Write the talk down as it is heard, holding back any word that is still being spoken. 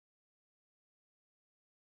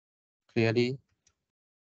clearly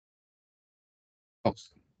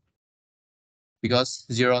false because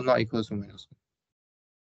 0 not equals to -1.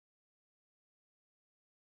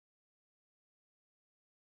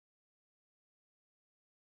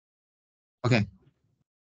 Okay.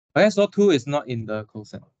 Okay, so 2 is not in the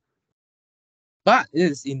coset, but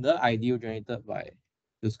it is in the ideal generated by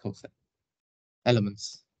this coset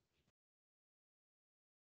elements.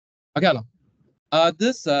 Okay, no.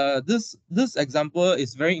 This example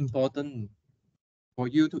is very important for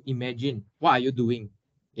you to imagine what are you doing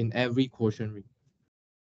in every quotient ring.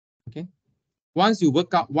 Okay. Once you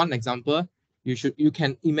work out one example, you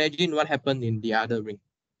can imagine what happened in the other ring.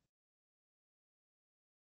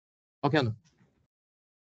 Okay, no.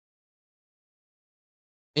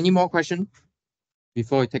 Any more questions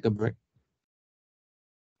before we take a break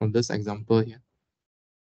from this example here?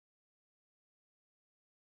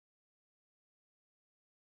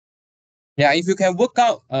 Yeah, if you can work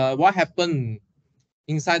out what happened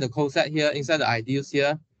inside the coset here, inside the ideals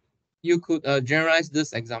here, you could generalize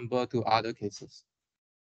this example to other cases.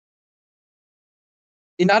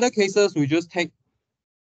 In other cases, we just take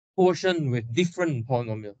quotient with different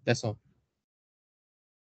polynomial. That's all.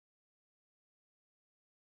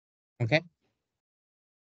 Okay.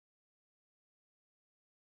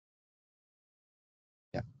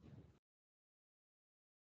 Yeah.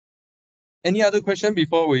 Any other question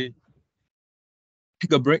before we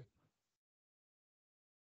take a break?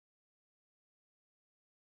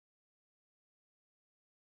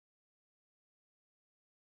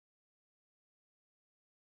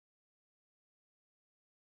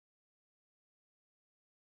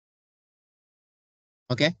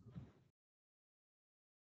 Okay.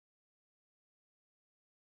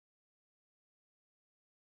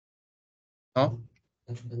 Oh.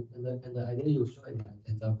 And the idea you show in an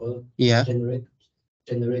example, Yeah. generate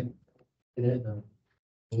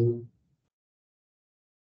You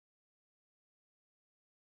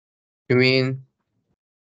mean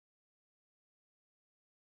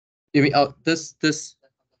oh this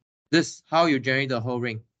how you generate the whole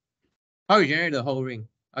ring? How you generate the whole ring?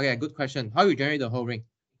 Okay, good question. How you generate the whole ring?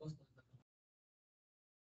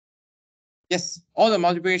 Yes, all the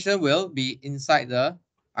multiplication will be inside the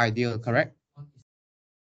ideal, correct?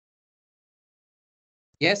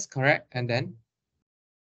 Yes, correct. And then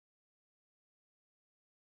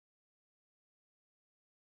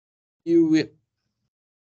you will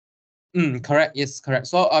correct, yes, correct.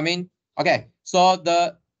 So I mean, okay, so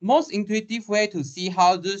the most intuitive way to see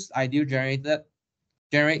how this ideal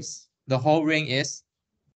generates the whole ring is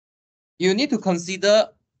you need to consider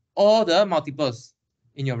all the multiples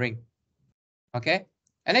in your ring. Okay,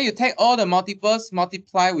 and then you take all the multiples,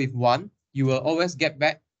 multiply with 1, you will always get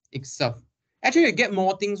back itself. Actually, you get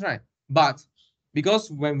more things, right? But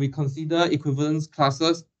because when we consider equivalence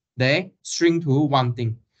classes, they shrink to one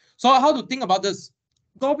thing. So how to think about this?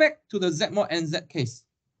 Go back to the Z mod NZ case.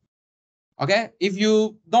 Okay, if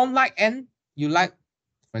you don't like N, you like,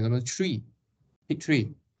 for example, 3. Pick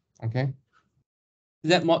 3. Okay,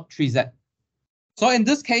 Z mod 3Z. So in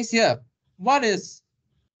this case here, what is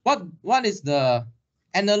the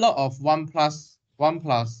analog of 1 plus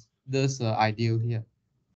this ideal here?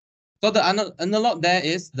 So the analog there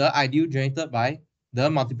is the ideal generated by the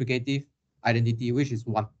multiplicative identity, which is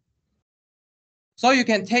 1. So you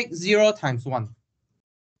can take 0 times 1,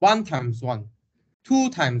 1 times 1, 2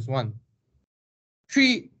 times 1,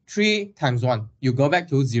 3 times 1. You go back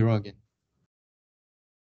to 0 again.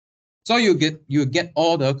 So you get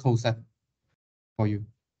all the coset for you.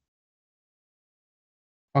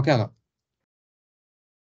 Okay or not?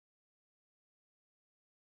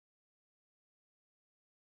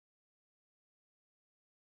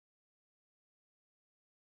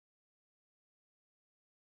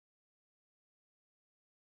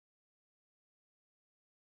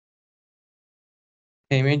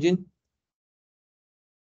 Can you imagine?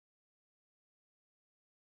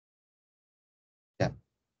 Yeah.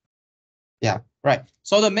 Yeah, right.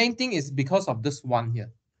 So the main thing is because of this one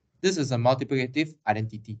here. This is a multiplicative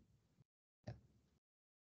identity. Yeah.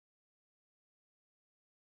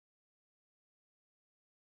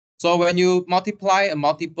 So when you multiply a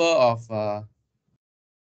multiple of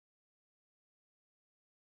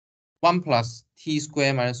 1 plus t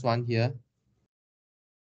squared minus 1 here,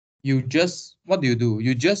 what do you do?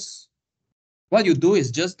 What you do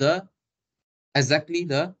is just exactly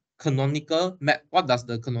the canonical map. What does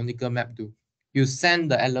the canonical map do? You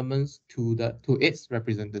send the elements to its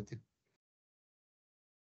representative.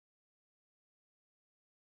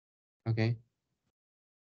 Okay.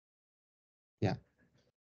 Yeah.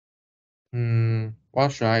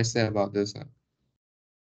 What should I say about this?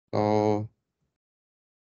 So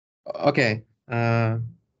Okay.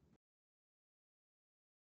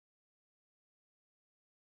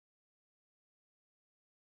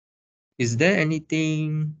 Is there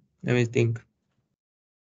anything? Let me think.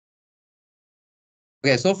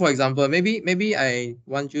 Okay, so for example, maybe I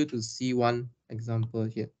want you to see one example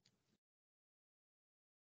here.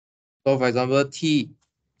 So for example, t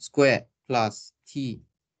squared plus t,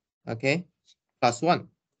 okay, plus 1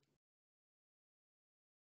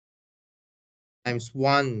 times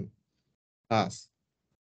 1 plus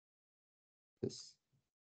this.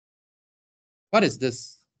 What is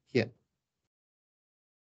this here?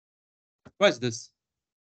 What is this?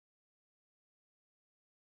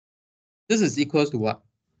 This is equal to what?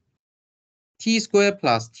 T squared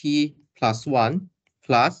plus t plus 1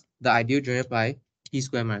 plus the ideal generated by t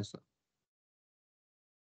squared minus 1.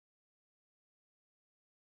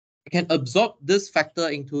 I can absorb this factor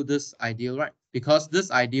into this ideal, right? Because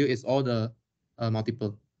this ideal is all the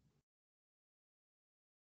multiple.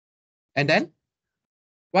 And then,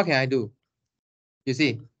 what can I do? You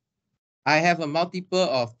see, I have a multiple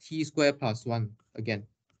of t squared plus 1 again.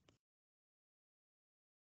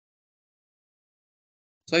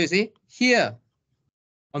 So you see, here,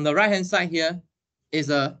 on the right-hand side here, is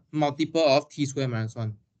a multiple of t squared minus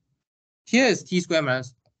 1. Here is t squared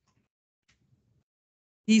minus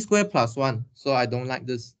t squared plus 1. So I don't like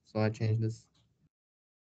this, so I change this.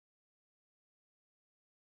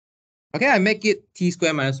 Okay, I make it t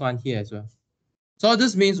squared minus 1 here as well. So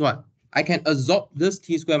this means what? I can absorb this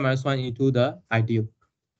t squared minus 1 into the ideal.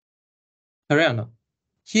 Correct or not?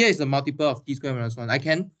 Here is a multiple of t squared minus 1. I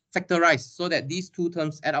can factorize so that these two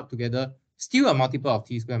terms add up together, still a multiple of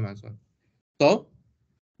t squared minus 1. So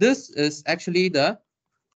this is actually the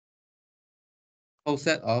whole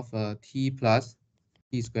set of t plus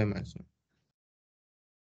t squared minus 1.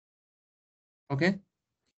 Okay?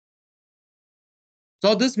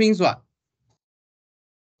 So this means what?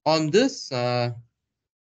 On this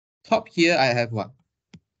top here, I have what?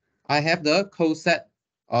 I have the coset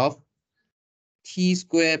of t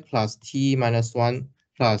squared plus t minus 1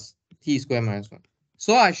 plus t squared minus 1.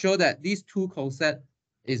 So I show that these two coset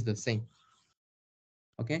is the same.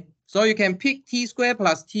 Okay, so you can pick t squared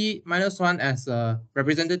plus t minus 1 as a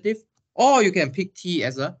representative, or you can pick t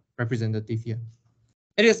as a representative here.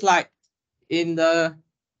 It is like in the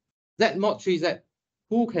Z mod 3Z,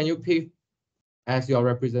 who can you pick as your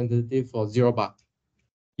representative for 0 bar?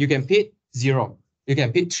 You can pick 0, you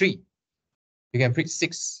can pick 3, you can pick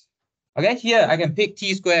 6. Okay, here I can pick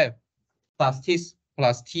t squared plus t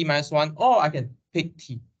minus 1, or I can pick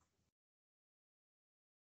t.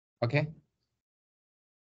 Okay.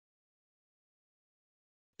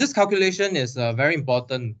 This calculation is very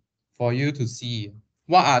important for you to see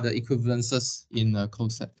what are the equivalences in a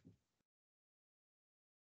coset.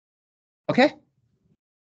 Okay?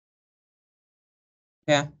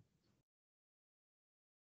 Yeah.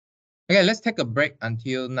 Okay, let's take a break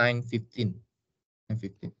until 9:15.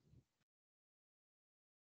 9:15.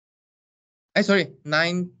 Sorry,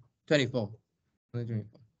 9:24. 9:24.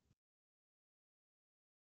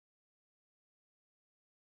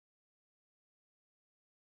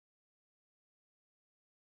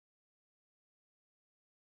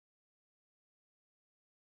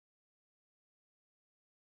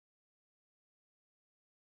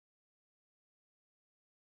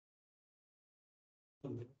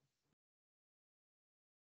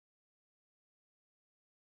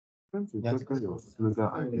跟主这个有4个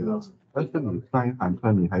idea，但是你上一堂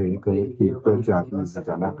课你还有一个T square加1是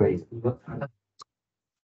讲那个T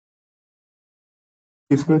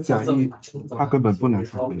square加1，它根本不能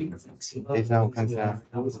成立。等一下，我看一下。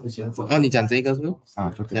哦，你讲这个是不是？啊，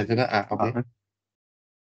讲这个啊 ，OK。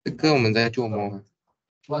这个我们在做么？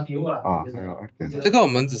啊，还有2点。这个我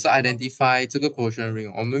们只是 identify 这个 quotient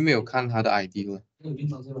ring，我们没有看它的 ideal，对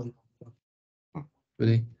不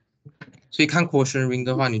对？所以看 quotient ring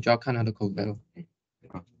的话，你就要看它的 coset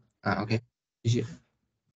啊 ，OK， 继续。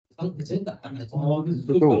这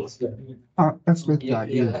个我S square 加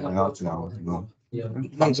1我要讲什么？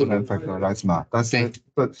它不能 factorize 嘛，但是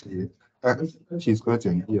这题T square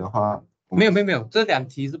减1的话，没有，这两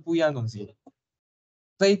题是不一样的东西。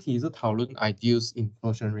这一题是讨论 ideals in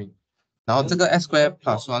quotient ring， 然后这个 S square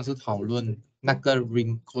plus 1是讨论那个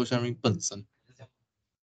ring quotient ring 本身。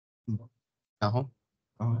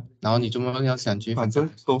然后你怎么要想去？反正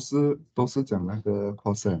都是讲那个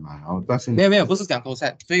coset 嘛，然后但是没有，不是讲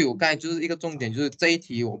coset，所以我刚才就是一个重点，就是这一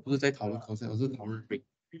题我不是在讨论 coset， 我是讨论 ring。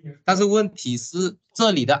但是问题是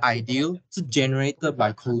这里的 ideal 是 generated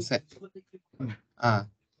by coset，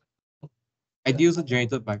 ideal 是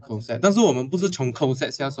generated by coset， 但是我们不是从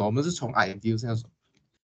coset 下手，我们是从 ideal 下手。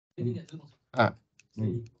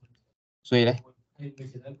所以呢，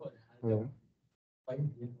嗯，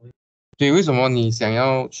所以为什么你想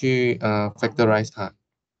要去factorize 它？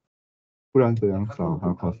不然怎样找它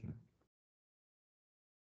cos？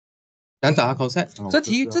想找它 cosine，哦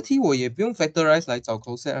这题我也不用 factorize 来找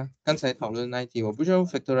cosine 啊。刚才讨论那一题，我不需要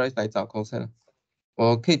factorize 来找 cosine 啊，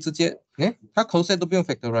我可以直接，它 cosine 都不用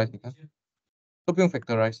factorize，你看都不用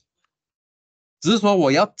factorize，只是说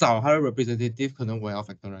我要找它的 representative，可能我要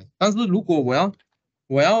factorize。但是如果我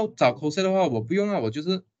要找 cosine 的话，我不用啊，我就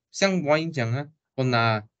是像王英讲啊，我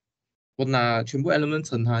拿全部 element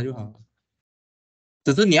乘它就好了，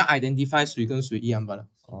只是你要 identify 谁跟谁一样罢了。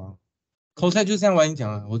啊， cosine 就像王英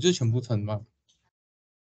讲啊，我就全部乘嘛。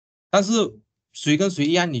但是谁跟谁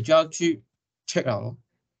一样，你就要去 check 了咯。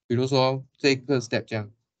比如说这个 step 这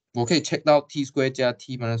样，我可以 check 到 t square 加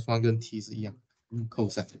t minus 1跟 t 是一样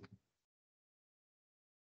，cosine。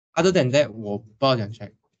Other than that，我不知道怎样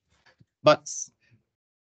check。But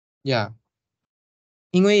yeah，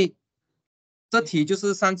因为这题就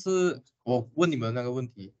是上次我问你们那个问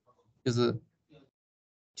题，就是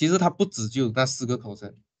其实它不只就那4个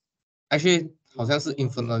cosine，actually 好像是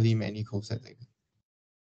infinitely many cosine 这个。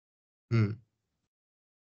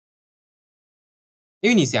因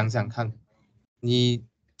为你想想看，你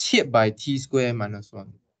切 by t square minus 1。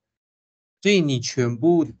所以你全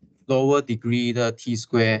部 lower degree 的 t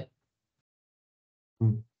square，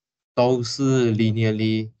都是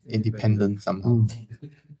linearly independent somehow。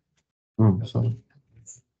所以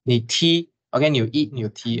你 t，OK，你有 你有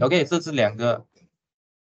t，OK，这是2个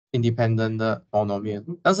independent 的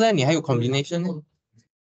polynomial，但是呢，你还有 combination 呢，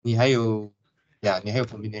你还有你还有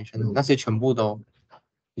combination，那些全部都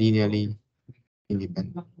linearly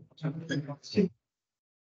independent。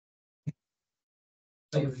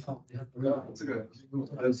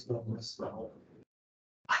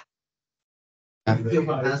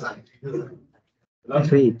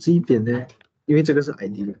所以这一边呢，因为这个是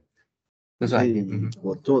ID，这是所 ID，以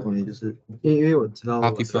我做的东西就是因为我知道我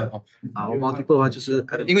multiple 哦，我 multiple 的话就是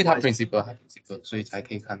因为它 principal，所以才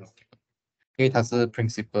可以看到，因为它是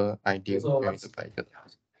principal ID 这一个。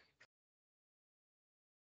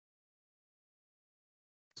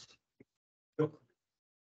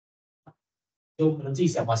就可能自己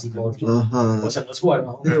想嘛，是多，我想得出来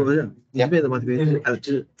嘛。因为我想你这边的 multiplication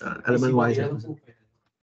就是element wise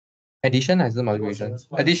addition 还是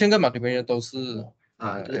multiplication？addition 跟 multiplication 都是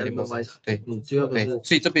就是 element wise，对最后都对，是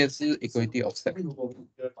所以这边是 equality of step。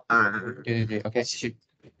对对对，OK，继续。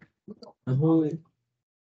然后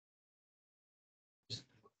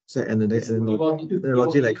在 and 的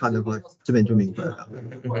逻辑来看的话，这边就明白了。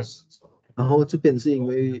然后这边是因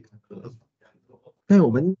为因为我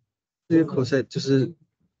们这个 cosine 就是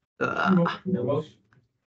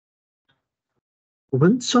我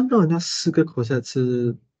们算到那4个 cosine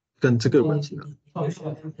是跟这个有关系的，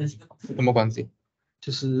什么关系？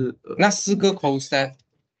就是那4个 cosine，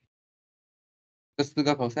这4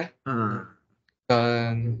个 cosine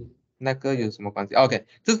跟那个有什么关系？OK，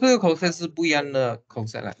这4个 cosine 是不一样的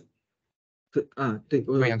cosine 来。对，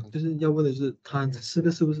我就是要问的就是它这4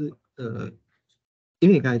个是不是因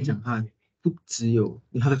为你刚才讲它不只有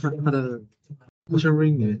它的 quotient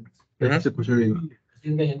ring 里面，对，是 quotient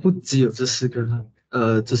ring，不只有这4个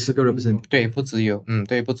这4个 represent，对，不只有，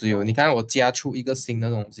对，不只有。你看我加出一个新的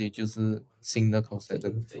东西，就是新的 cosine 这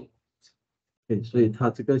个。对，所以它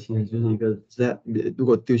这个其实就是一个 z，如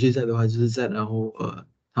果丢弃 z 的话就是 z，然后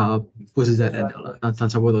它不是 z n 了，那它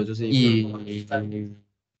差不多就是一个无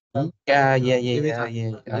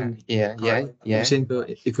限个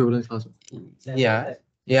equivalent class。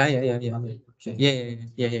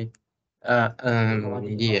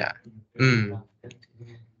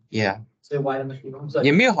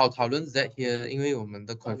也没有好讨论 z here，因为我们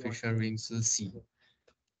的 coefficient ring 是 c，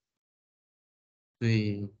所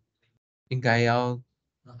以应该要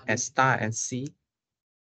s star s c，s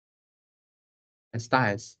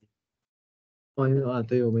star s。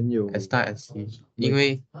对，我们有 S 大 S C，因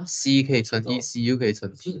为 C 可以乘1，C 又可以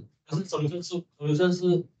乘 T。可是solution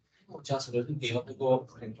是加成的是给了那个，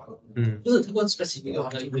就是这个 specific 的话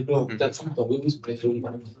呢，因为我在看懂为什么这个地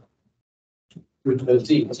方，自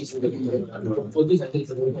己技术的我对才可以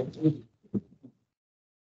这个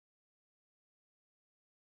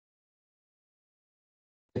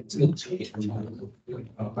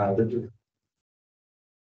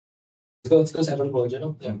这个才能我觉得。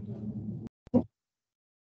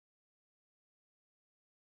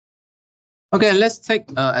Okay, let's take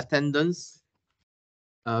attendance.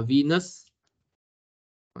 Venus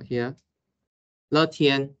here. 乐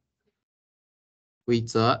天、伟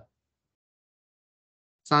泽、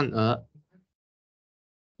善娥、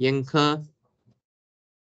严科、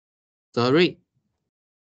泽瑞、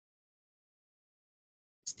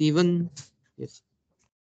Steven, yes.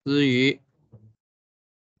 之余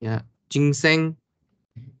yeah. 金生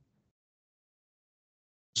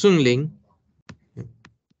顺灵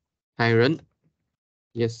海人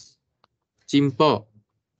yes. 金波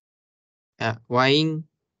yeah. 外英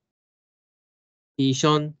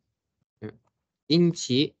Ishon 英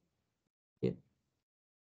奇 yeah.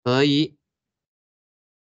 何怡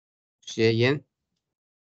雪岩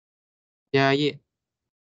嘉业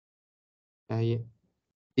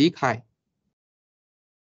李凯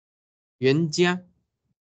袁家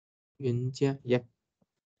yeah.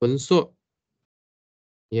 文硕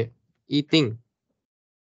yeah. 一定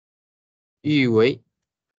玉维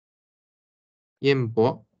燕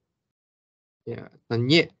博 yeah. 陈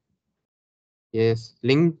烨 yes.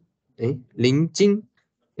 林金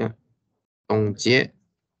yeah. 董洁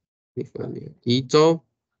宜州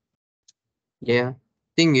yeah.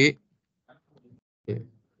 丁宇 yeah.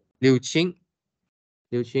 柳青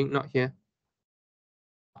not here.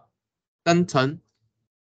 登城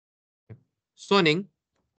硕宁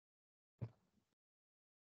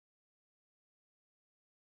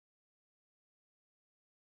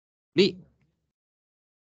李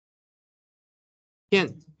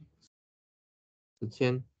健子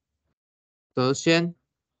谦德轩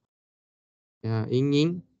莹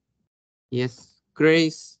莹 yes.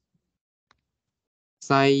 Grace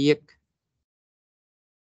塞叶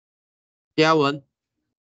嘉文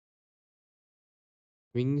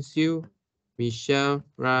明修 Michelle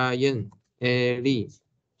Ryan Ellie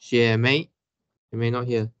雪梅 not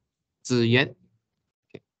here. 子妍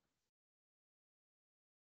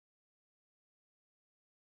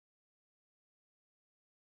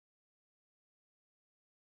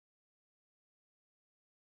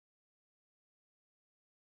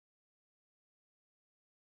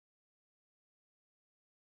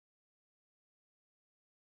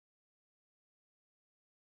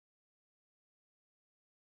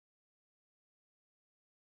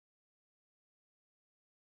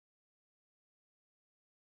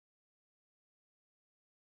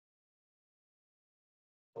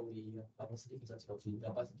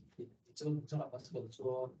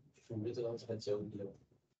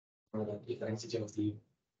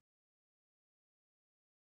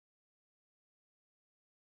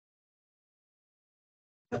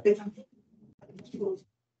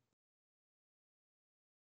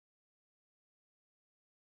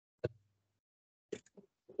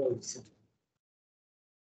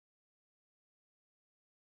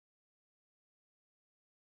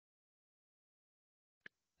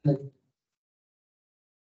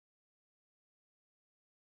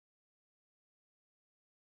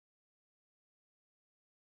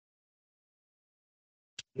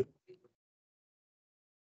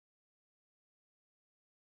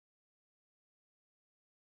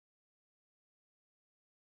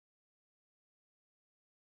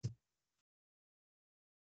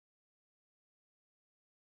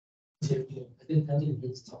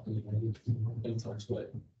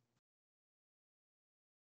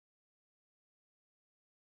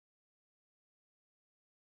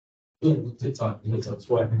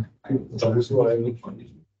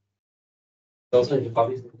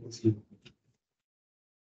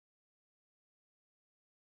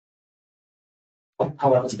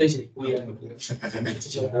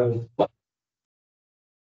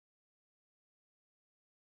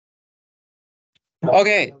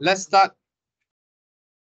Okay, let's start.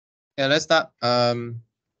 Yeah, let's start.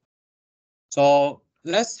 So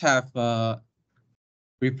let's have a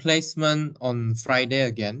replacement on Friday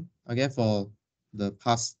again. Okay, for the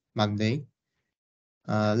past Monday.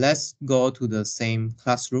 Let's go to the same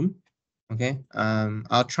classroom. Okay.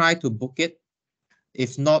 I'll try to book it.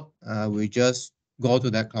 If not, we just go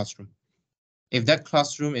to that classroom. If that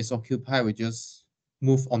classroom is occupied, we just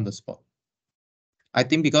move on the spot. I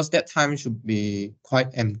think because that time should be quite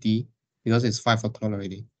empty because it's 5 o'clock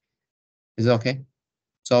already. Is it okay?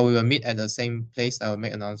 So we will meet at the same place. I will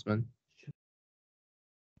make announcement.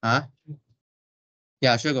 Huh?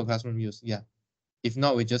 Yeah, sure, go classroom use. Yeah. If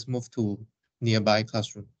not, we just move to nearby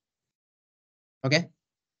classroom. Okay.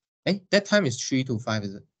 Hey, that time is 3 to 5,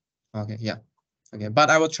 is it? Okay, yeah. Okay, but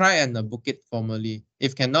I will try and book it formally.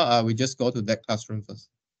 If cannot, we just go to that classroom first.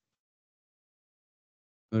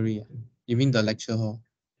 Very, you mean the lecture hall?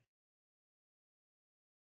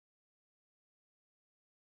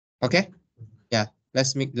 Okay. Yeah,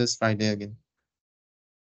 let's meet this Friday again.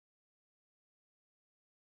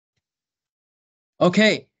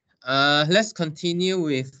 Okay, let's continue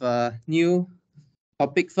with new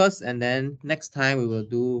topic first, and then next time we will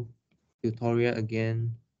do tutorial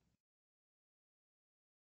again.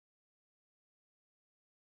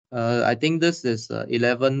 I think this is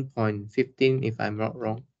 11.15 if I'm not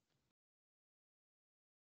wrong.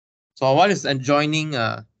 So what is adjoining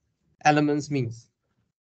elements means?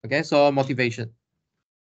 Okay, so motivation.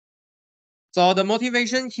 So the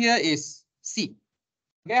motivation here is C.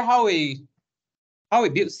 Okay, how we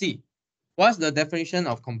build C? What's the definition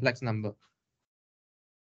of complex number?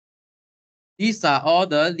 These are all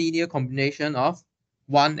the linear combination of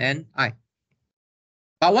 1 and I.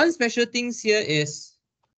 But one special thing here is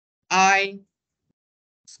I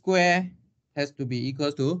square has to be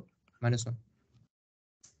equal to -1.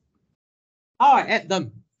 How I add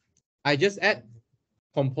them? I just add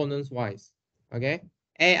components wise. Okay,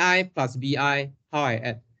 AI plus BI, how I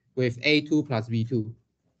add with A2 plus B2.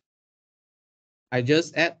 I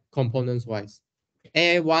just add components wise.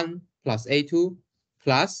 A1 plus A2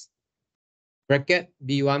 plus bracket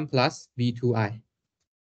B1 plus B2I.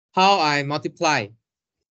 How I multiply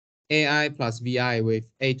AI plus BI with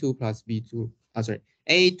A2 plus B2,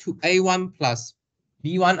 A1 plus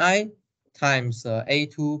B1I times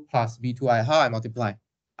A2 plus B2I. How I multiply?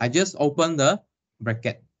 I just open the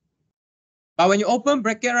bracket. But when you open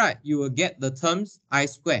bracket, right, you will get the terms I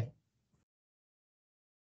square.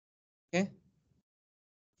 Okay.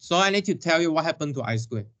 So I need to tell you what happened to I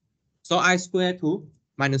square. So I square to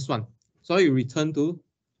 -1. So you return to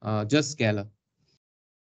just scalar.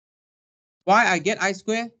 Why I get I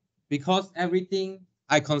square? Because everything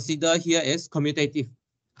I consider here is commutative.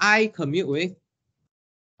 I commute with,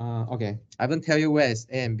 okay, I haven't tell you where is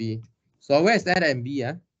A and B. So where is A and B?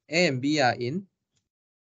 A and B are in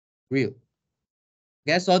real.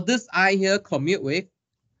 Okay, so this I here commute with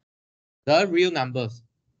the real numbers.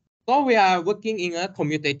 So we are working in a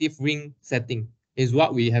commutative ring setting is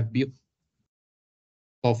what we have built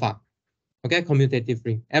so far. Okay, commutative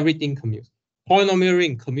ring, everything commutes. Polynomial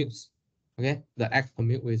ring commutes. Okay, the X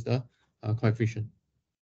commute with the coefficient.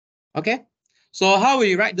 Okay, so how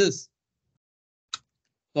we write this?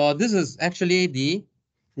 So this is actually the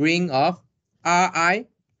ring of Ri,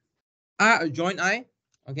 R adjoint I,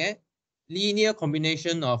 okay, linear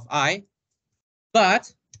combination of I,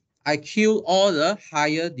 but I kill all the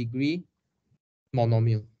higher degree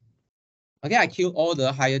monomial. Okay, I kill all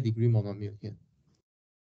the higher degree monomial here.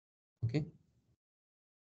 Okay,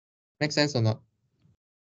 make sense or not?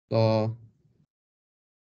 So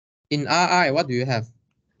in Ri, what do you have?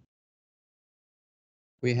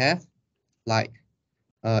 We have like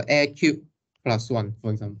A cube plus 1,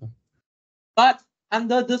 for example. But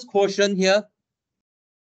under this quotient here,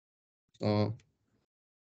 so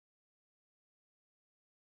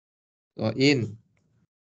in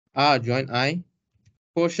R adjoint I,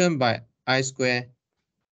 quotient by I square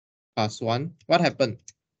plus 1, what happened?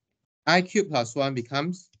 I cube plus 1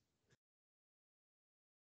 becomes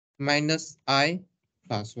minus I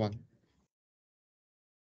plus 1.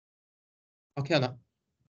 Okay or not?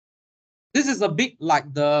 This is a bit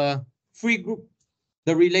like the free group,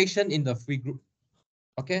 the relation in the free group.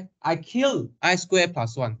 Okay, I kill I square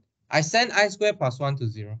plus 1. I send I square plus 1 to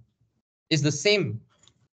 0. It's the same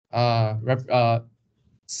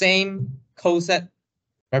same coset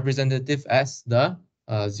representative as the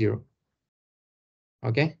 0.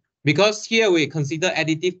 Okay, because here we consider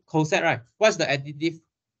additive coset, right? What's the additive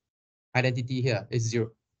identity here? Is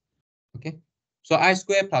 0. Okay, so I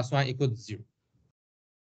square plus 1 equals to 0,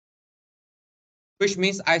 which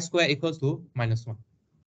means I square equals to -1.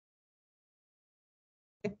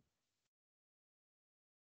 Okay.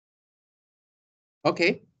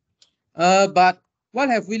 Okay. But what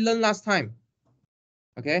have we learned last time?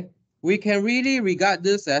 Okay, we can really regard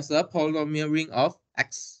this as a polynomial ring of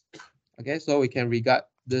X. Okay, so we can regard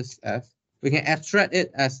this as, we can abstract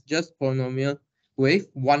it as just polynomial with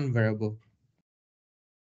one variable.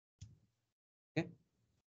 Okay,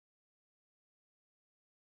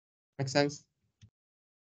 make sense?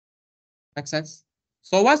 Make sense?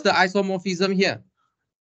 So what's the isomorphism here?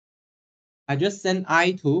 I just send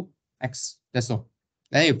I to X, that's all.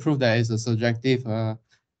 Then you prove that it's a surjective,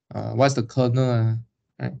 what's the kernel,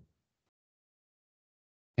 right?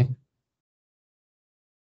 Okay.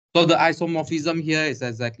 So the isomorphism here is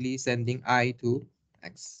exactly sending I to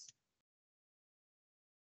X.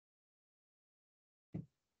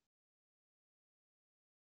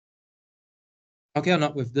 Okay or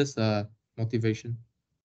not with this motivation?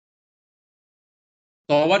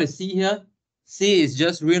 So what is C here? C is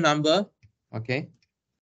just real number, okay?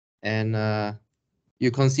 And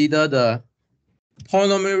you consider the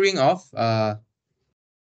polynomial ring of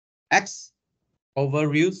X over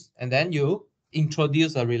reals, and then you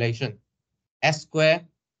introduce a relation. S square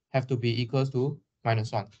have to be equals to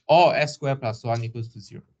 -1, or S square plus 1 equals to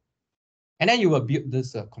 0. And then you will build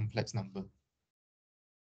this complex number.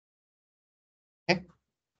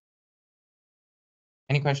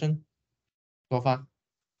 Any question so far?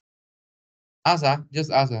 Ask,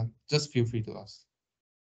 just ask, just feel free to ask.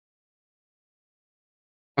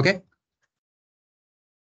 Okay.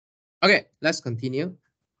 Okay, let's continue.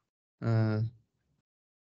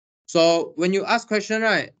 So when you ask question,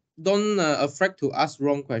 right, don't afraid to ask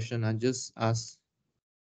wrong question. I just ask.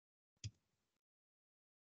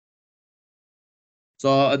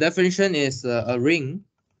 So a definition is a ring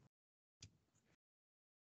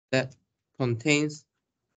that contains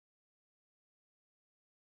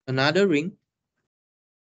another ring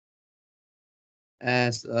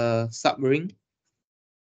as a subring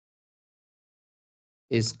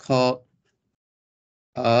is called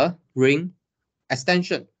a ring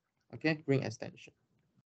extension. Okay, ring extension.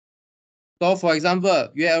 So for example,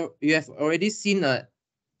 you have already seen a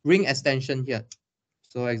ring extension here.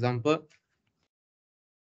 So example,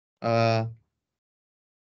 R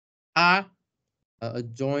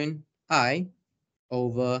adjoin I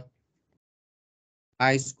over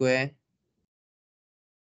I square.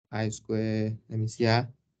 Let me see.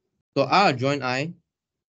 So R adjoin I.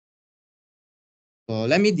 So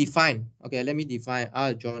let me define. Okay, let me define R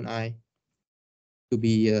adjoin I to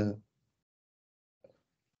be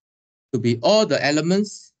all the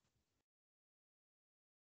elements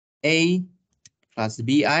A plus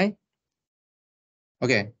BI.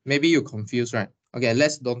 Okay, maybe you're confused, right? Okay,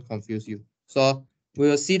 let's don't confuse you. So we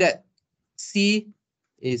will see that C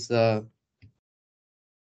is a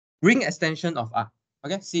ring extension of R.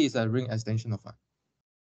 Okay, C is a ring extension of R.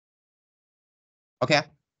 Okay.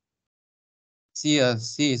 C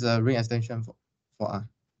is a ring extension for R.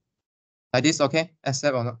 Like this, okay?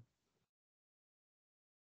 Accept or not?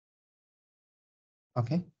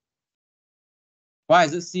 Okay. Why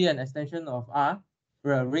is it C an extension of R?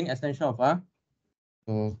 Or a ring extension of R?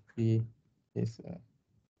 So C is a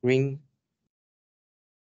ring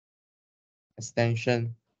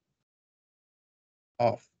extension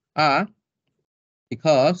of R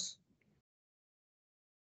because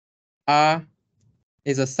R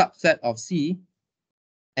is a subset of C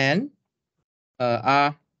and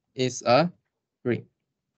R is a ring.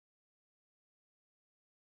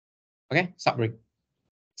 Okay, subring,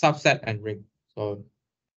 subset and ring. So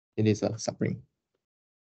it is a subring.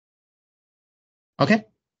 Okay.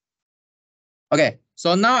 Okay.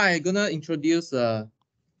 So now I'm gonna introduce a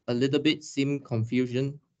little bit seem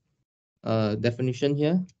confusion definition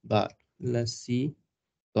here, but let's see.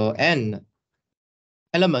 So n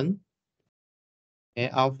element, okay,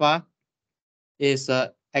 alpha is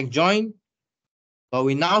adjoint, but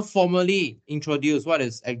we now formally introduce what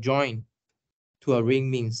is adjoint to a ring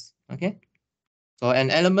means. Okay. So an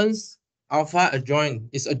element's alpha adjoint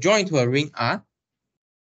is adjoint to a ring R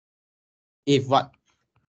if what?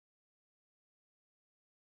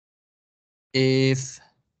 If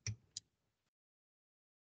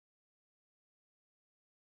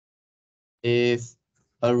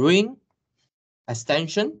a ring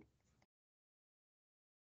extension,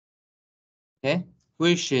 okay,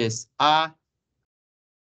 which is R,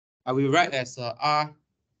 I will write as R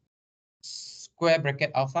square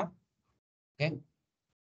bracket alpha, okay,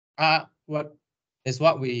 R what is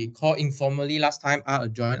what we call informally last time R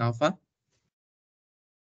adjoint alpha.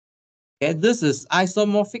 Okay, this is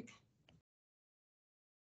isomorphic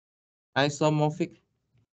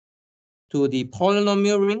to the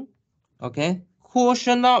polynomial ring, okay,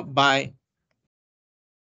 quotient out by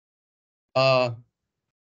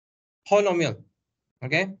polynomial,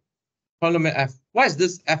 okay, polynomial f. What is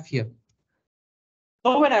this f here?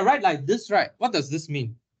 So when I write like this, right, what does this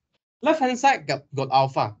mean? Left hand side got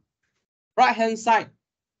alpha, right hand side,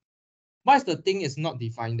 what is the thing is not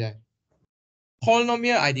defined there?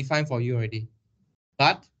 Polynomial I defined for you already,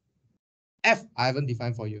 but f I haven't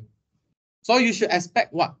defined for you. So you should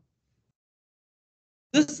expect what?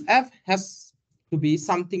 This f has to be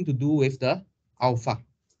something to do with the alpha.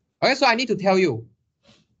 Okay, so I need to tell you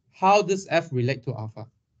how this f relate to alpha.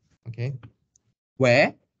 Okay,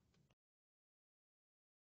 where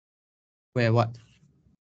what?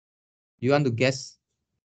 You want to guess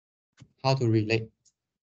how to relate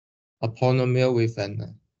a polynomial with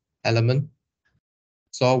an element?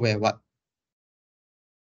 So where what?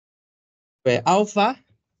 Where alpha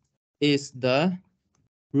is the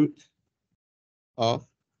root of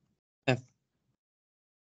f.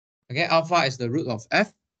 Okay, alpha is the root of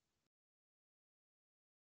f.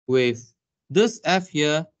 With this f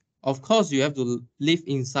here, of course, you have to live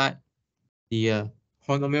inside the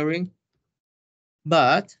polynomial ring,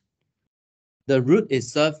 but the root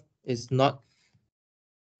itself is not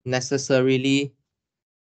necessarily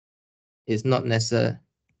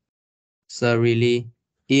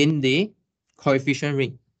in the coefficient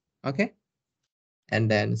ring. Okay, and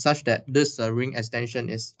then such that this ring extension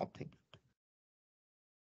is obtained.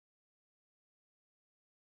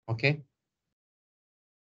 Okay.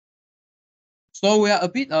 So we are a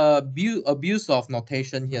bit abuse of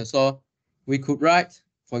notation here. So we could write,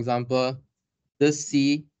 for example, this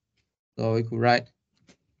C. So we could write,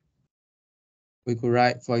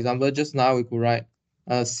 for example, just now we could write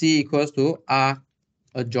C equals to R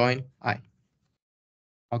adjoin I.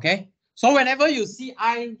 Okay. So whenever you see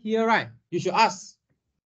I here, right, you should ask,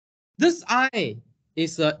 this I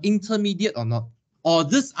is intermediate or not? Or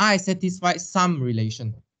this I satisfies some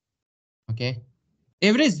relation? Okay.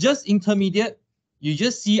 If it is just intermediate, you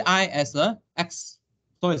just see I as a X.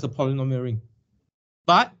 So it's a polynomial ring.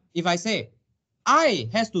 But if I say I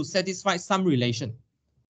has to satisfy some relation.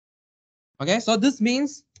 Okay, so this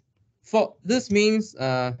means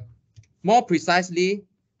more precisely,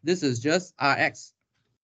 this is just Rx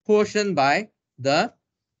quotient by S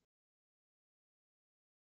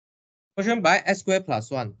squared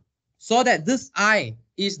plus 1. So that this I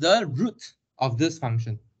is the root of this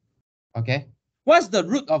function. Okay. What's the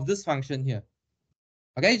root of this function here?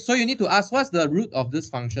 Okay, so you need to ask, what's the root of this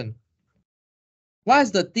function? What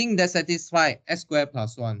is the thing that satisfies S squared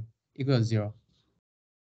plus 1 equals to 0?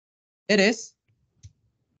 It is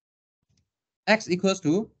X equals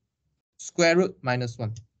to square root minus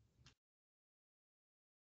 1.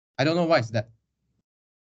 I don't know why is that.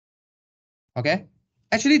 Okay.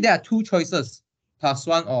 Actually, there are two choices, plus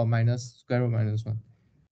 1 or minus square root minus 1.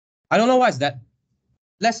 I don't know why is that.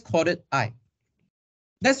 Let's call it I.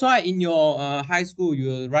 That's why in your high school, you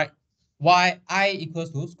will write y I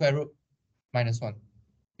equals to square root minus 1.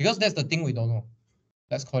 Because that's the thing we don't know.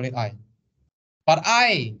 Let's call it I. But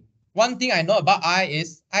I, one thing I know about I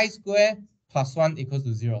is I squared plus 1 equals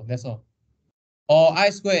to 0. That's all. Or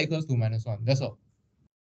I squared equals to minus 1. That's all.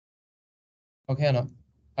 Okay or not?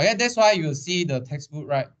 Okay, that's why you see the textbook,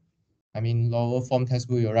 right? I mean, lower form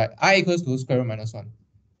textbook, you're right. I equals to square root minus 1.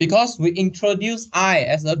 Because we introduce I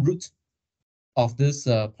as a root of this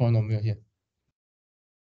polynomial here.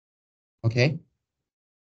 Okay.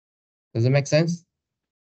 Does it make sense?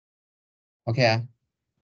 Okay.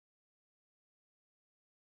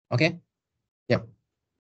 Okay. Yep.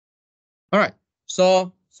 All right.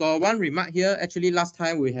 So one remark here. Actually, last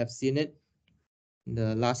time we have seen it in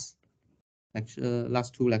the last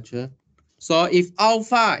two lecture. So if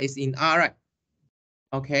alpha is in R, right?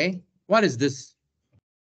 Okay. What is this?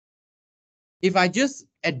 If I just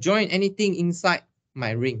adjoin anything inside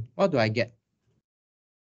my ring, what do I get?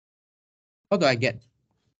 What do I get?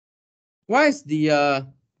 Why is the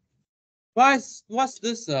what's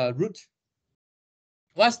this root?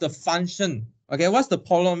 What's the function? Okay, what's the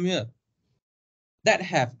polynomial that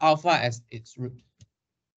have alpha as its root?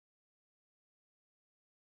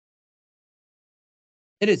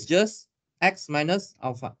 It is just x minus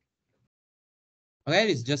alpha. Okay,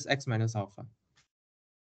 it is just x minus alpha.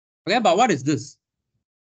 Okay, but what is this?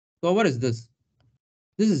 So what is this?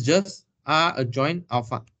 This is just R adjoin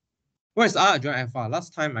alpha. Where is R adjoin alpha?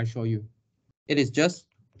 Last time I showed you. It is just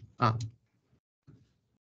R.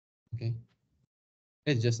 Okay.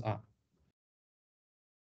 It's just R.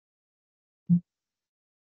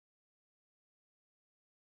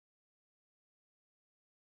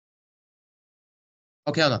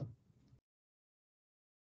 Okay or not?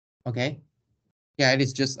 Okay. Yeah, it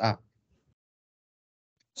is just R.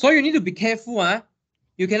 So you need to be careful.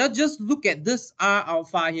 You cannot just look at this R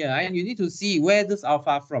alpha here, and you need to see where this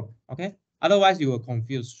alpha from. Okay. Otherwise, you will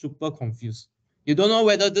confuse, super confused. You don't know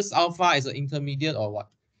whether this alpha is an intermediate or what.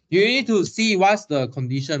 You need to see what's the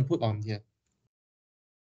condition put on here.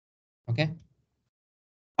 Okay.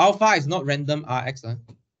 Alpha is not random Rx.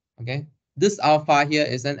 Okay. This alpha here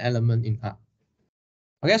is an element in R.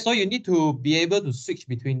 Okay, so you need to be able to switch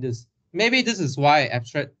between this. Maybe this is why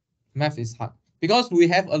abstract math is hard, because we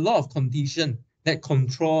have a lot of conditions that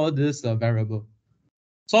control this variable.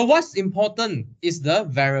 So what's important is the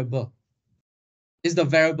variable. Is the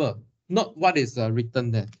variable, not what is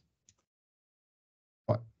written there.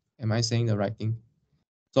 What? Am I saying the right thing?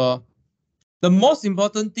 So the most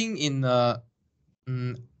important thing in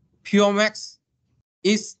pure maths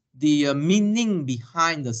is the meaning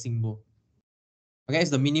behind the symbol. Okay,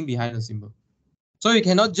 it's the meaning behind the symbol. So you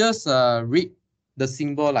cannot just read the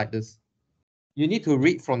symbol like this. You need to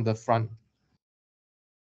read from the front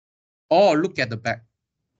or look at the back.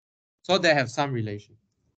 So they have some relation.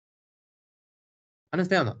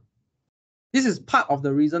 Understand or not? This is part of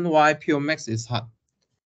the reason why pure maths is hard.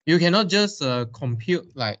 You cannot just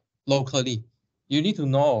compute like locally. You need to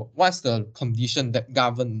know what's the condition that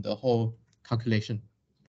govern the whole calculation.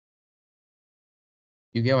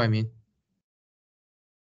 You get what I mean?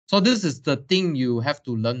 So this is the thing you have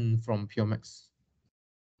to learn from pure maths.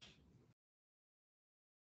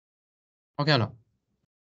 Okay or not?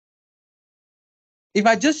 If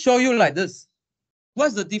I just show you like this,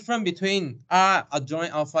 what's the difference between R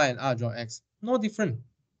adjoin alpha and R adjoin X? No different.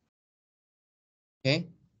 Okay.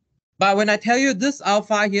 But when I tell you this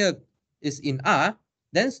alpha here is in R,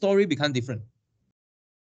 then story become different.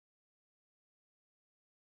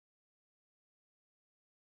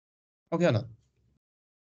 Okay or not?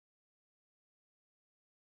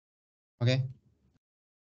 Okay.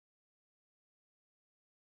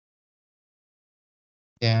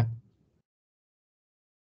 Yeah.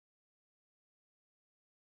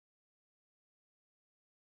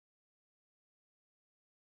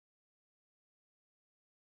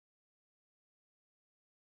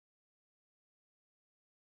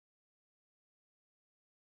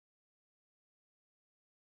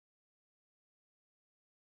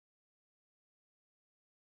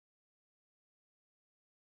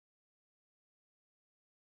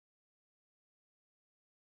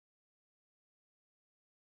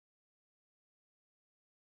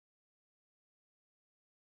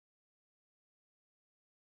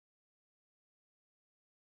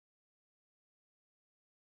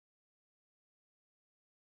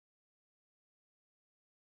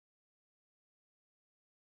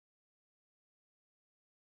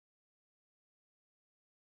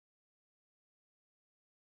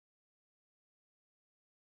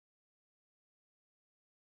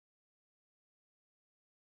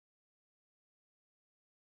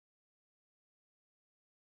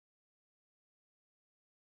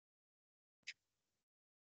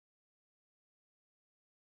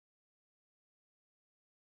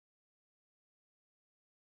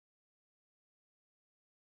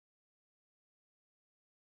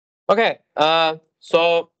 Okay.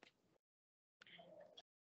 So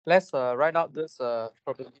let's write out this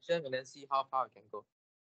proposition and then see how far we can go.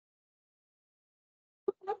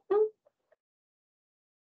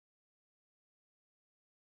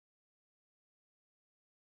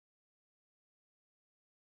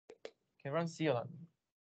 Can run C or not?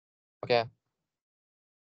 Okay.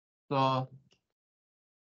 So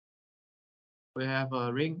we have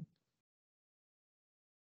a ring.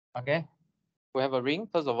 Okay. We have a ring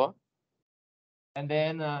first of all, and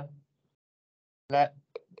then let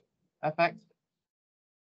fx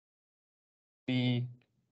be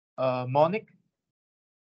a monic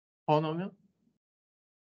polynomial.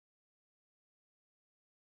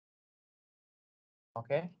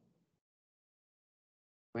 Okay.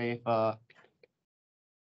 With a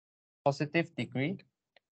positive degree.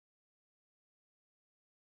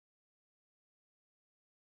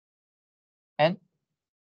 N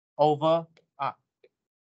over R.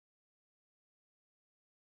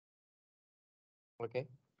 Okay.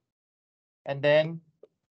 And then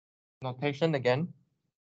notation again.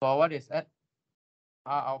 So what is at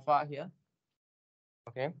R alpha here?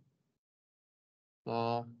 Okay.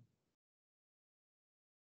 So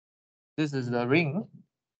this is the ring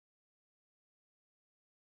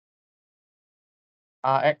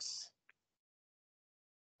Rx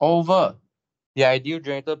over the ideal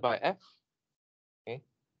generated by F. Okay.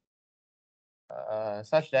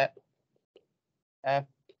 Such that F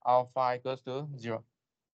alpha equals to 0.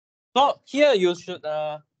 So here you should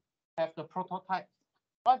have the prototype.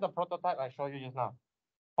 What's the prototype I showed you just now?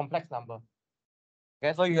 Complex number.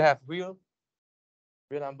 Okay, so you have real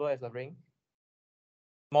number as a ring.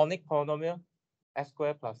 Monic polynomial s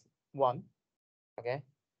squared plus 1. Okay.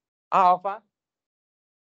 R alpha,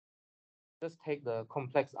 just take the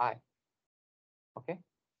complex I. Okay.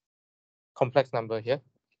 Complex number here.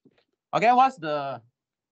 Okay, what's the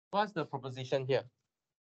proposition here?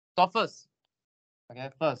 So first,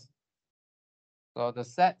 so the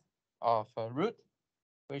set of root,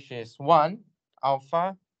 which is 1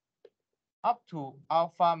 alpha up to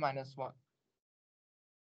alpha minus 1,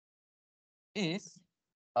 is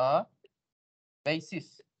a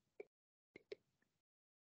basis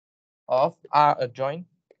of R adjoin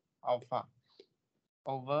alpha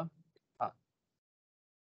over R.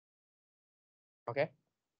 Okay.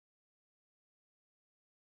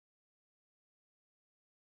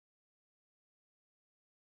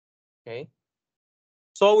 Okay.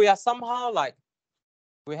 So we are somehow like,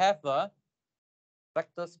 we have a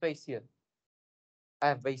vector space here. I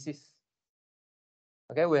have basis.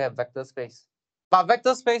 Okay, we have vector space. But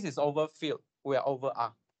vector space is over field. We are over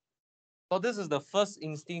R. So this is the first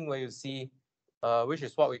instinct where you see, which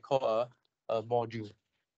is what we call a module.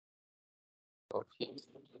 Okay.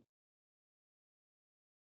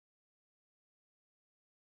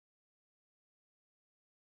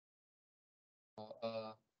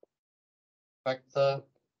 Vector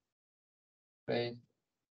space.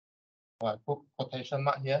 So I put quotation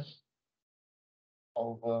mark here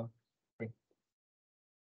over ring.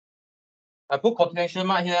 I put quotation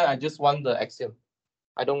mark here. I just want the axiom.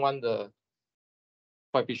 I don't want the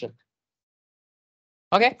coefficient.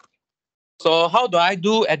 Okay. So how do I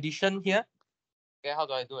do addition here? Okay, how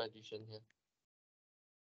do I do addition here?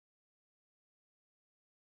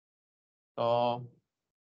 So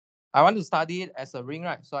I want to study it as a ring,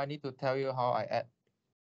 right? So I need to tell you how I add.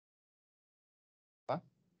 Huh?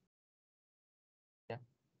 Yeah.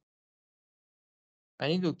 I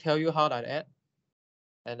need to tell you how I add,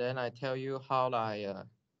 and then I tell you how I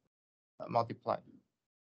multiply.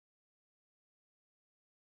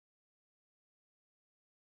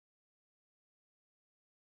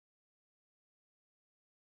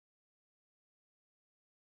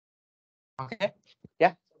 Okay.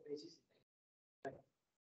 Yeah.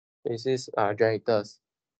 Basis generators.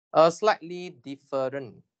 Slightly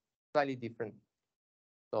different. Slightly different.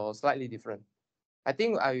 So slightly different. I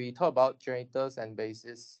think I talk about generators and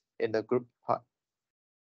basis in the group part.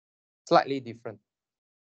 Slightly different.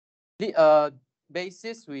 The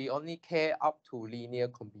basis we only care up to linear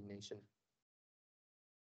combination.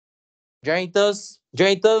 Generators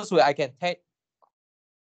where I can take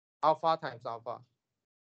alpha times alpha.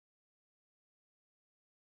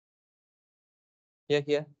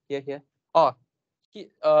 Here. Oh,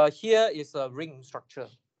 here is a ring structure.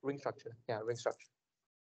 Yeah, ring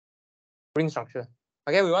structure.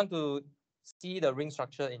 Okay, we want to see the ring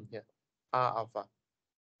structure in here. R alpha.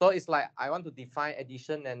 So it's like I want to define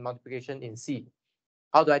addition and multiplication in C.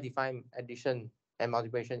 How do I define addition and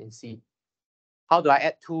multiplication in C? How do I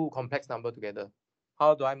add two complex numbers together?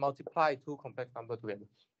 How do I multiply two complex numbers together?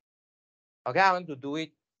 Okay, I want to do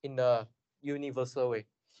it in the universal way,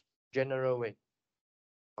 general way.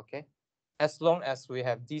 Okay, as long as we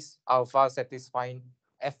have this alpha satisfying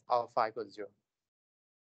F alpha equals 0.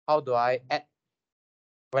 How do I add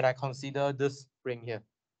when I consider this ring here?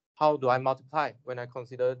 How do I multiply when I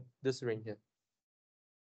consider this ring here?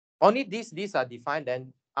 Only these are defined,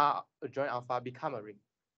 then R adjoint alpha become a ring.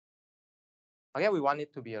 Okay, we want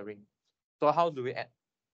it to be a ring. So how do we add?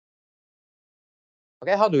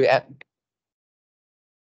 Okay, how do we add?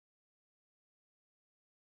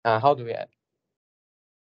 How do we add?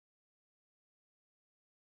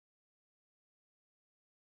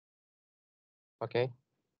 Okay.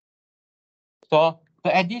 So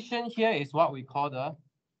the addition here is what we call the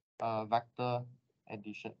vector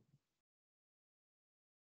addition.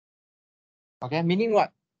 Okay, meaning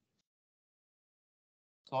what?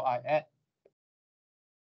 So I add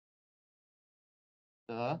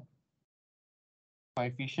the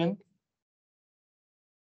coefficient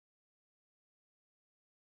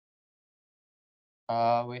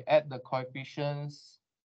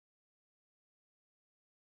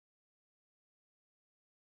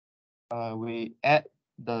we add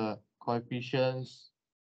the coefficients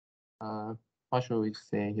what should we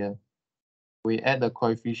say here? We add the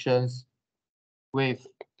coefficients with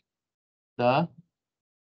the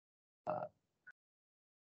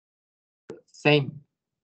same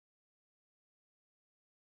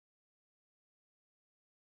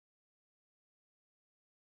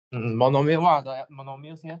monomial. What are the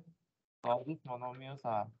monomials here? So these monomials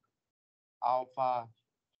are alpha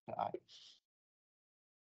I.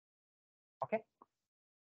 Okay.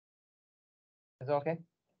 Is it okay?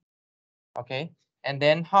 Okay. And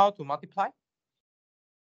then how to multiply?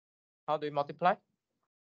 How do we multiply?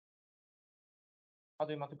 How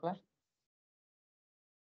do we multiply?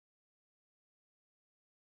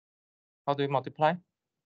 How do we multiply?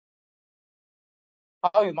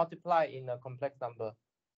 How you multiply in a complex number?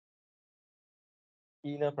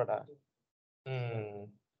 Inner product.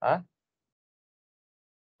 Huh?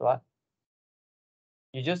 What?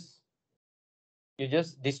 You just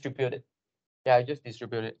distribute it. Yeah, I just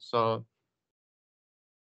distribute it. So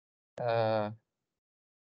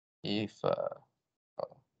if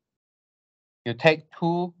you take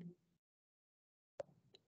two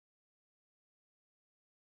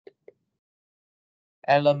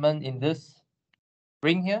elements in this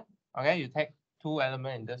ring here, okay, you take two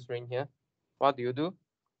elements in this ring here, what do you do?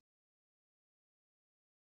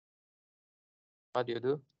 What do you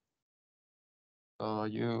do? So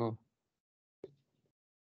you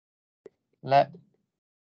let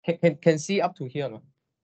can see up to here, no?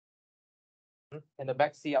 Can the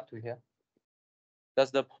back see up to here? Does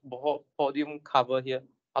the podium cover here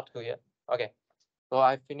up to here? Okay. So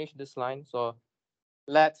I finished this line. So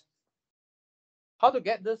let how to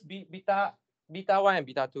get this beta 1 and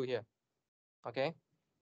beta 2 here. Okay.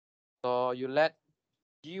 So you let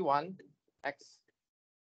G1 x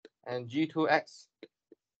and G2 x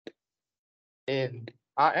in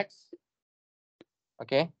Rx,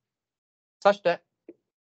 okay, such that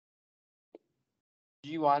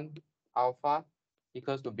G1 alpha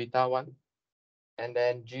equals to beta 1, and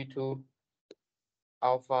then G2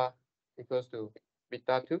 alpha equals to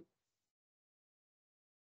beta 2.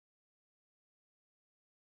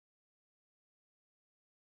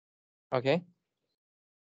 Okay,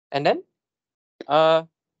 and then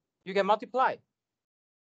you can multiply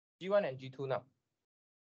G1 and G2 now.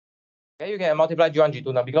 Okay, you can multiply G1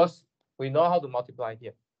 G2 now because we know how to multiply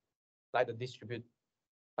here, like the distribute.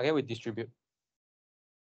 Okay, we distribute.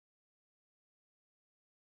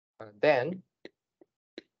 Then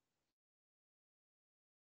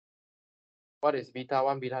what is beta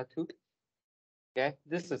 1, beta 2? Okay,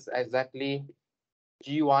 this is exactly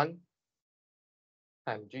G1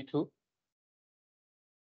 times G2.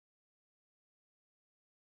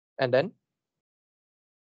 And then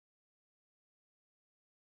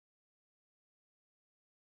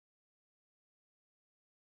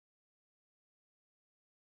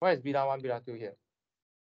what is beta 1, beta 2 here?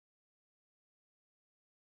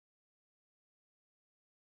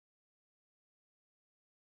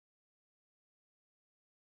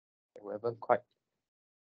 We haven't quite.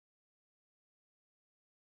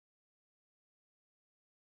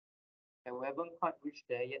 And we haven't quite reached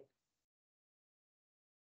there yet.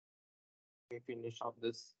 We finish off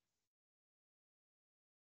this.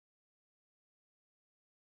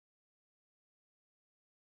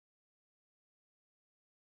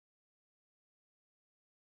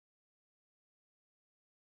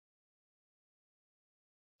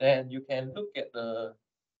 Then you can look at the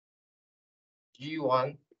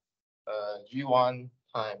G1, G1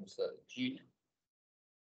 times G2.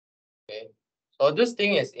 Okay, so this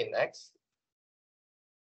thing is in X.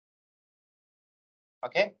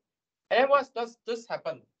 Okay, and what does this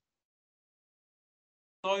happen?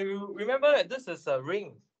 So you remember that this is a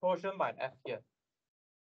ring portion by F here.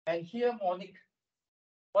 And here monic,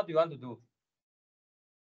 what do you want to do?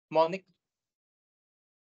 Monic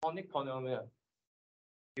polynomial.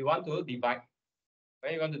 You want to divide.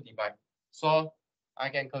 When you want to divide. So I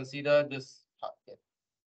can consider this part here.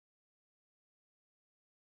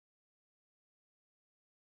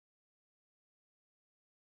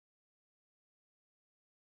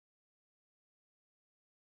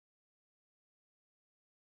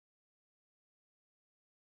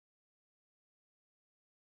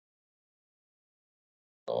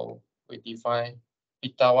 So we define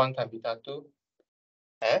beta 1 times beta 2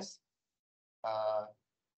 as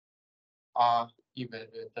R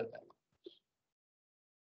evaluated.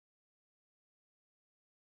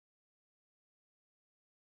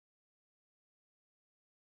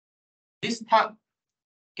 This part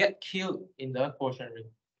get killed in the quotient ring.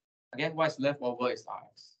 Again, what's left over is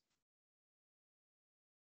Rx.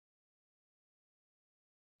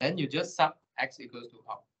 Then you just sub X equals to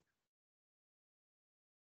R.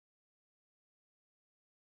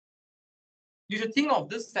 You should think of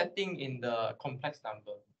this setting in the complex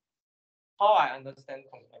number. How I understand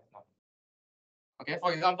complex number. Okay,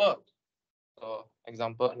 for example, so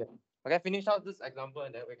example here. Okay, finish out this example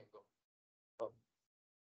and then we can go.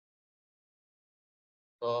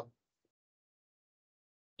 So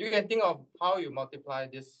you can think of how you multiply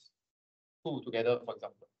this two together, for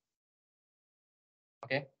example.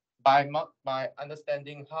 Okay, by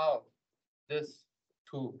understanding how this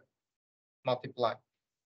two multiply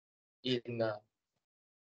in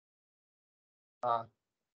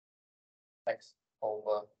x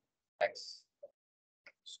over x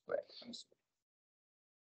squared.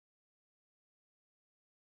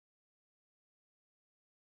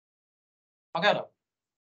 Okay, no.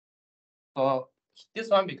 So this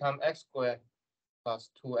one become x squared plus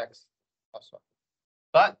 2x plus 1.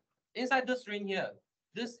 But inside this ring here,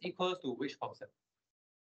 this equals to which concept?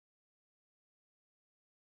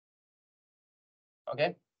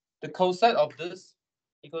 Okay, the cosine of this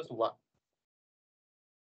equals to what?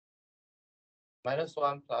 Minus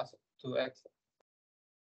 1 plus 2x,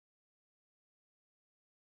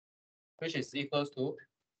 which is equals to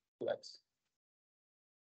 2x.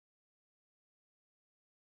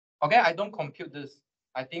 Okay, I don't compute this.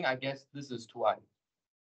 I guess this is 2i.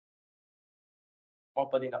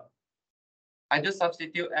 Open it up. I just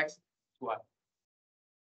substitute x 2i.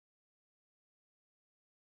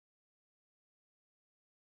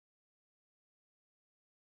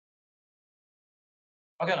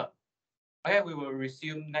 Okay, no. Okay, we will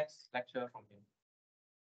resume next lecture from here.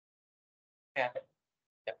 Yeah.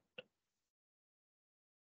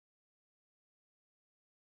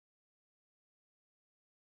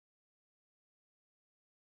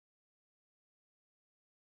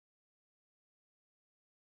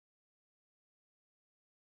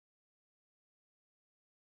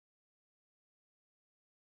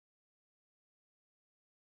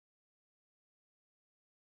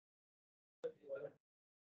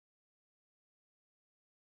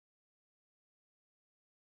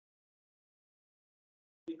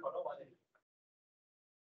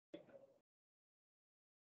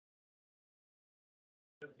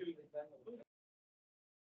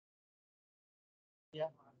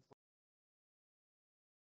 啊。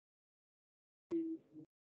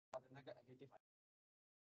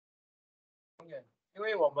因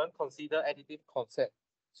为我们 consider additive concept，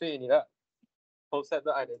 所以你的 concept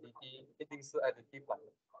的 identity 一定是 additive 版的。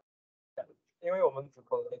因为我们只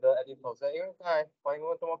consider additive concept， 因为刚才我因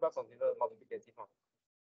为这么不要 consider multiplicative 嘛。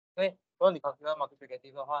因为如果你 consider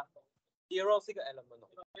multiplicative 的话 ，zero 是一个 element，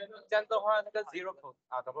 这样的话那个 zero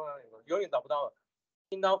找不到，永远找不到了，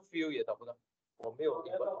听到 few 也找不到，我没有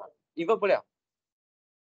invert 不了。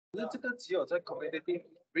那这个只有在 commutative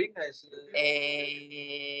ring 还是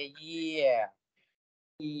？yeah。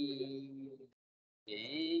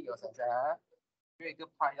有想想，有一个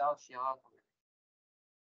派要需要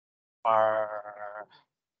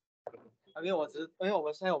因为我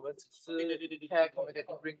们现在只是开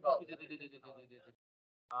commutative ring。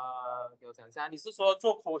给我想一下，你是说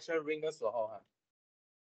做 quotient ring 的时候哈？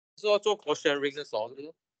是说做 quotient ring 的时候是不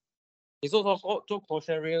是？你是说做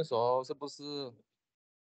quotient ring 的时候是不是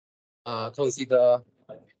consider？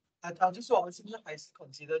就是我们是不是还是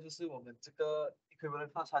consider 就是我们这个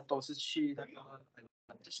equivalent class 它都是去那个，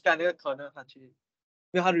就是刚才那个可能它去，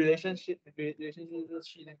因为它 relationship 是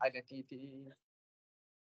去那个 identity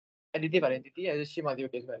还是去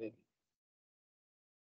multiplicative identity。